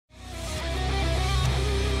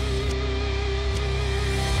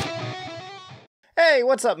Hey,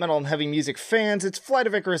 what's up, metal and heavy music fans? It's Flight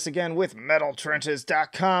of Icarus again with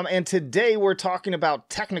MetalTrenches.com, and today we're talking about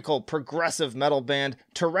technical progressive metal band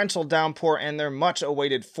Torrential Downpour and their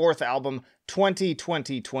much-awaited fourth album,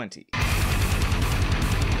 2020.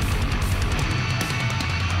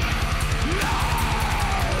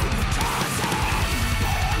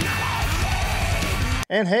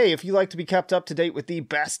 And hey, if you like to be kept up to date with the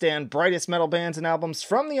best and brightest metal bands and albums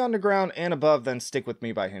from the underground and above, then stick with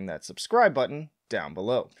me by hitting that subscribe button down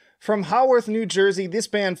below. From Haworth, New Jersey, this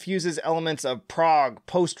band fuses elements of prog,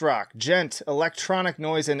 post-rock, djent, electronic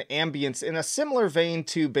noise, and ambience in a similar vein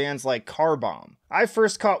to bands like Car Bomb. I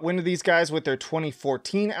first caught wind of these guys with their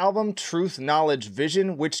 2014 album, Truth, Knowledge,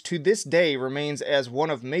 Vision, which to this day remains as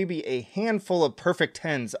one of maybe a handful of perfect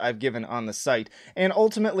 10s I've given on the site, and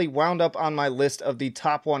ultimately wound up on my list of the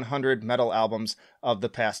top 100 metal albums of the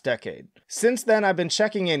past decade. Since then, I've been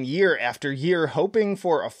checking in year after year, hoping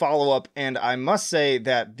for a follow-up, and I must say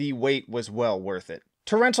that the wait was well worth it.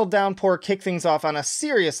 Torrential Downpour kicked things off on a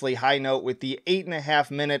seriously high note with the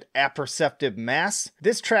 8.5-minute Apperceptive Mass.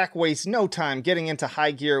 This track wastes no time getting into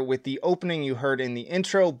high gear with the opening you heard in the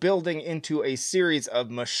intro, building into a series of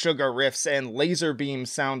Meshuggah riffs and laser beam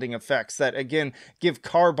sounding effects that again give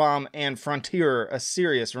Car Bomb and Frontier a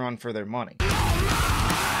serious run for their money.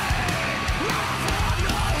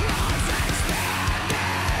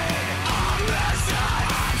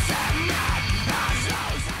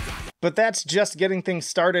 But that's just getting things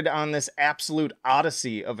started on this absolute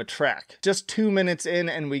odyssey of a track. Just 2 minutes in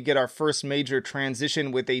and we get our first major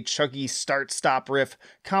transition with a chuggy start-stop riff,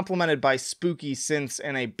 complemented by spooky synths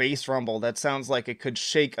and a bass rumble that sounds like it could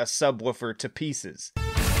shake a subwoofer to pieces.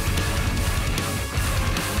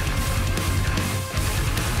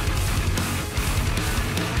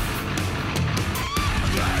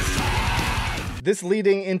 This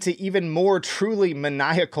leading into even more truly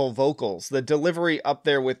maniacal vocals, the delivery up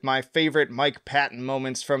there with my favorite Mike Patton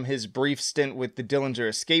moments from his brief stint with the Dillinger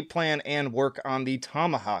Escape Plan and work on the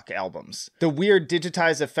Tomahawk albums. The weird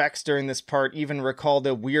digitized effects during this part even recall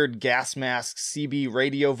the weird gas mask CB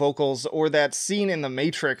radio vocals or that scene in The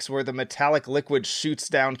Matrix where the metallic liquid shoots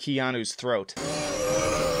down Keanu's throat.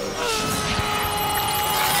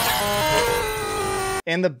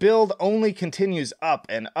 And the build only continues up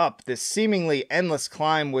and up, this seemingly endless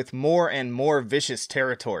climb with more and more vicious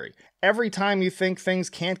territory. Every time you think things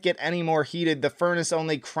can't get any more heated, the furnace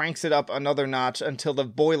only cranks it up another notch until the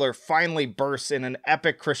boiler finally bursts in an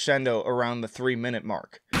epic crescendo around the 3-minute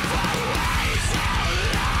mark.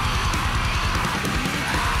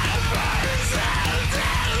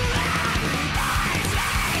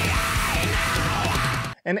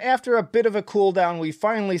 And after a bit of a cooldown, we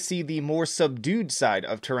finally see the more subdued side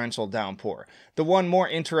of Torrential Downpour, the one more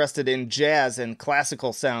interested in jazz and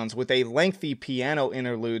classical sounds with a lengthy piano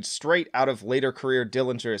interlude straight out of later career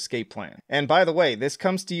Dillinger Escape Plan. And by the way, this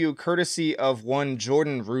comes to you courtesy of one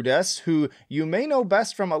Jordan Rudess, who you may know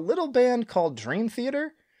best from a little band called Dream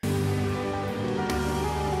Theater.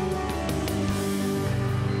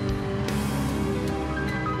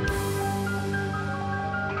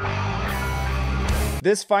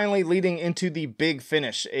 This finally leading into the big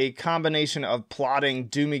finish, a combination of plodding,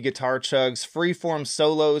 doomy guitar chugs, freeform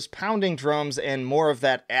solos, pounding drums, and more of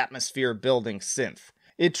that atmosphere-building synth.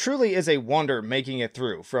 It truly is a wonder making it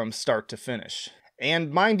through from start to finish. And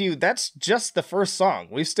mind you, that's just the first song.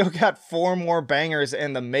 We've still got 4 more bangers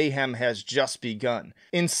and the mayhem has just begun.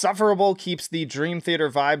 Insufferable keeps the Dream Theater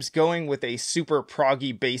vibes going with a super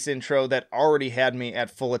proggy bass intro that already had me at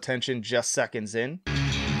full attention just seconds in.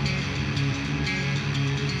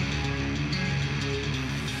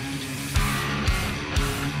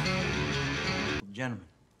 Gentlemen,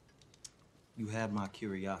 you had my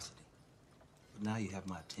curiosity, but now you have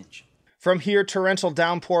my attention. From here, Torrential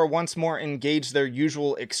Downpour once more engaged their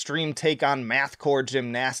usual extreme take on mathcore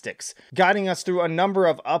gymnastics, guiding us through a number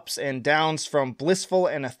of ups and downs from blissful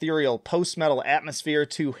and ethereal post-metal atmosphere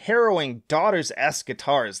to harrowing Daughters-esque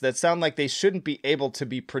guitars that sound like they shouldn't be able to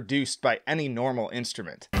be produced by any normal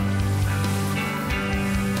instrument.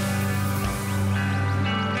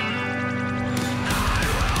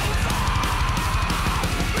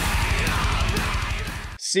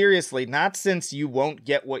 Seriously, not since You Won't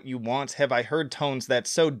Get What You Want have I heard tones that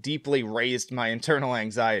so deeply raised my internal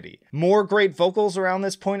anxiety. More great vocals around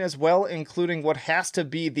this point as well, including what has to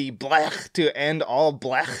be the blech to end all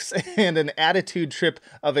blechs and an attitude trip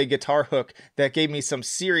of a guitar hook that gave me some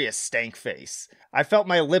serious stank face. I felt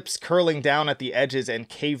my lips curling down at the edges and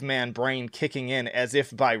caveman brain kicking in as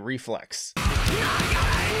if by reflex.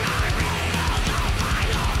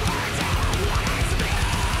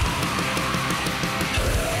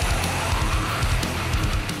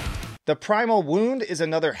 The Primal Wound is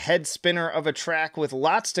another head spinner of a track with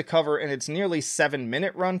lots to cover in its nearly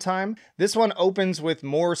 7-minute runtime. This one opens with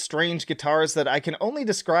more strange guitars that I can only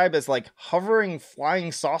describe as like hovering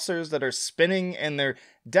flying saucers that are spinning, and they're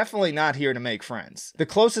definitely not here to make friends. The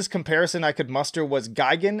closest comparison I could muster was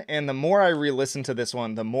Gigan, and the more I re-listen to this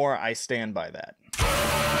one, the more I stand by that.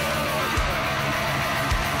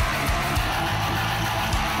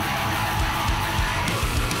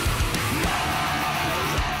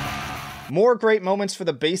 More great moments for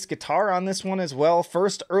the bass guitar on this one as well.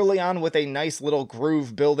 First, early on with a nice little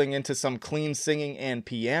groove building into some clean singing and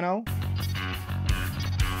piano.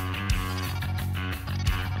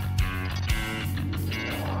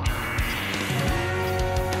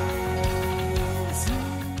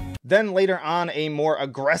 Then later on, a more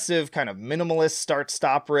aggressive, kind of minimalist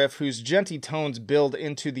start-stop riff whose djenty tones build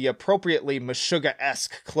into the appropriately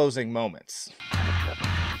Meshuggah-esque closing moments.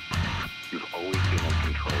 You've always been in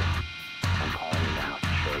control. I'm calling you now to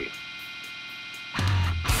show you.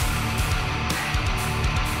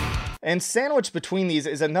 And sandwiched between these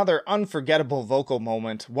is another unforgettable vocal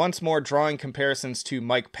moment, once more drawing comparisons to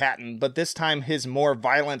Mike Patton, but this time his more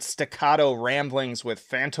violent staccato ramblings with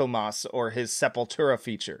Phantomas or his Sepultura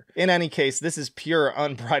feature. In any case, this is pure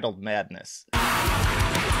unbridled madness.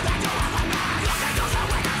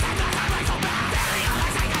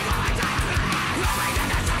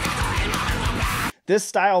 This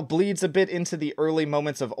style bleeds a bit into the early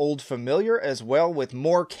moments of Old Familiar as well, with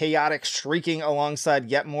more chaotic shrieking alongside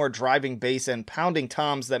yet more driving bass and pounding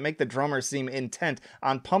toms that make the drummer seem intent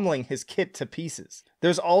on pummeling his kit to pieces.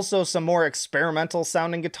 There's also some more experimental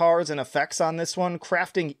sounding guitars and effects on this one,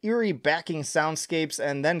 crafting eerie backing soundscapes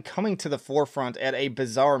and then coming to the forefront at a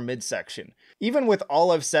bizarre midsection. Even with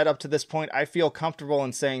all I've said up to this point, I feel comfortable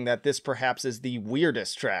in saying that this perhaps is the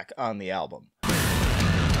weirdest track on the album.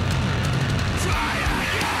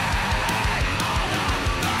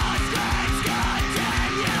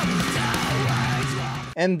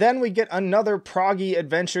 And then we get another proggy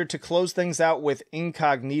adventure to close things out with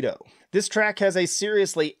Incognito. This track has a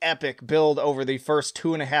seriously epic build over the first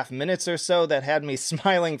 2.5 minutes or so that had me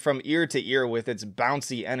smiling from ear to ear with its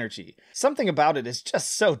bouncy energy. Something about it is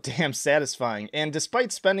just so damn satisfying, and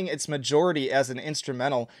despite spending its majority as an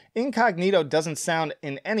instrumental, Incognito doesn't sound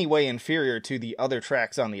in any way inferior to the other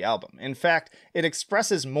tracks on the album. In fact, it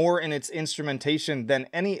expresses more in its instrumentation than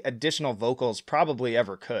any additional vocals probably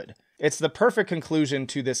ever could. It's the perfect conclusion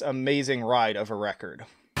to this amazing ride of a record.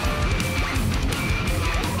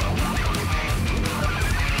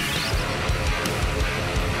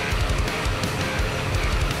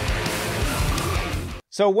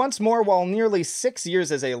 So once more, while nearly 6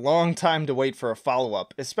 years is a long time to wait for a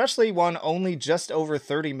follow-up, especially one only just over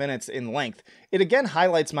 30 minutes in length, it again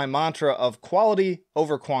highlights my mantra of quality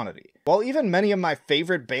over quantity. While even many of my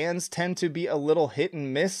favorite bands tend to be a little hit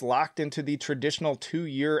and miss locked into the traditional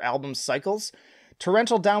 2-year album cycles,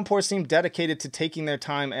 Torrential Downpour seem dedicated to taking their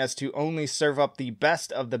time as to only serve up the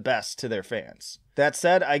best of the best to their fans. That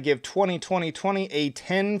said, I give 2020 a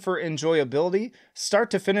 10 for enjoyability.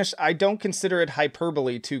 Start to finish, I don't consider it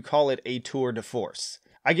hyperbole to call it a tour de force.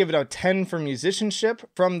 I give it a 10 for musicianship,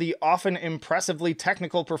 from the often impressively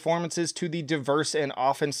technical performances to the diverse and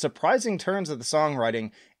often surprising turns of the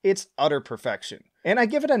songwriting. It's utter perfection. And I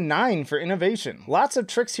give it a 9 for innovation. Lots of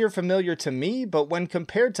tricks here familiar to me, but when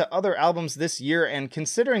compared to other albums this year and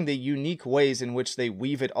considering the unique ways in which they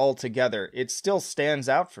weave it all together, it still stands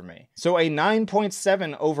out for me. So a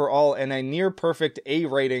 9.7 overall and a near perfect A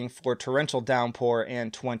rating for Torrential Downpour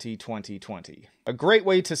and 2020. A great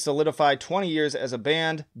way to solidify 20 years as a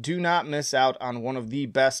band. Do not miss out on one of the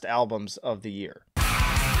best albums of the year.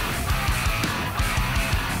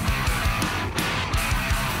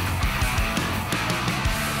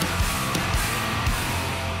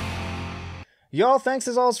 Y'all, thanks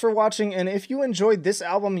as always for watching, and if you enjoyed this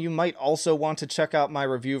album, you might also want to check out my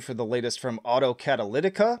review for the latest from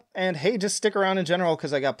Autocatalytica. And hey, just stick around in general,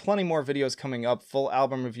 because I got plenty more videos coming up, full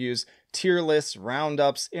album reviews, tier lists,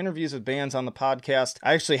 roundups, interviews with bands on the podcast.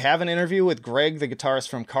 I actually have an interview with Greg, the guitarist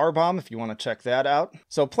from Car Bomb, if you want to check that out.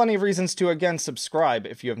 So plenty of reasons to, again, subscribe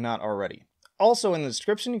if you have not already. Also in the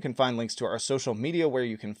description, you can find links to our social media where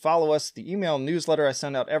you can follow us, the email newsletter I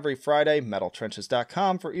send out every Friday,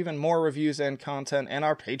 metaltrenches.com for even more reviews and content, and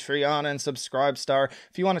our Patreon and Subscribestar.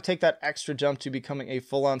 If you want to take that extra jump to becoming a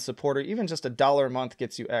full-on supporter, even just $1 a month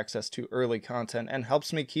gets you access to early content and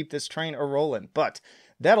helps me keep this train a-rolling. But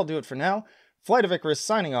that'll do it for now. Flight of Icarus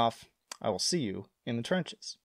signing off. I will see you in the trenches.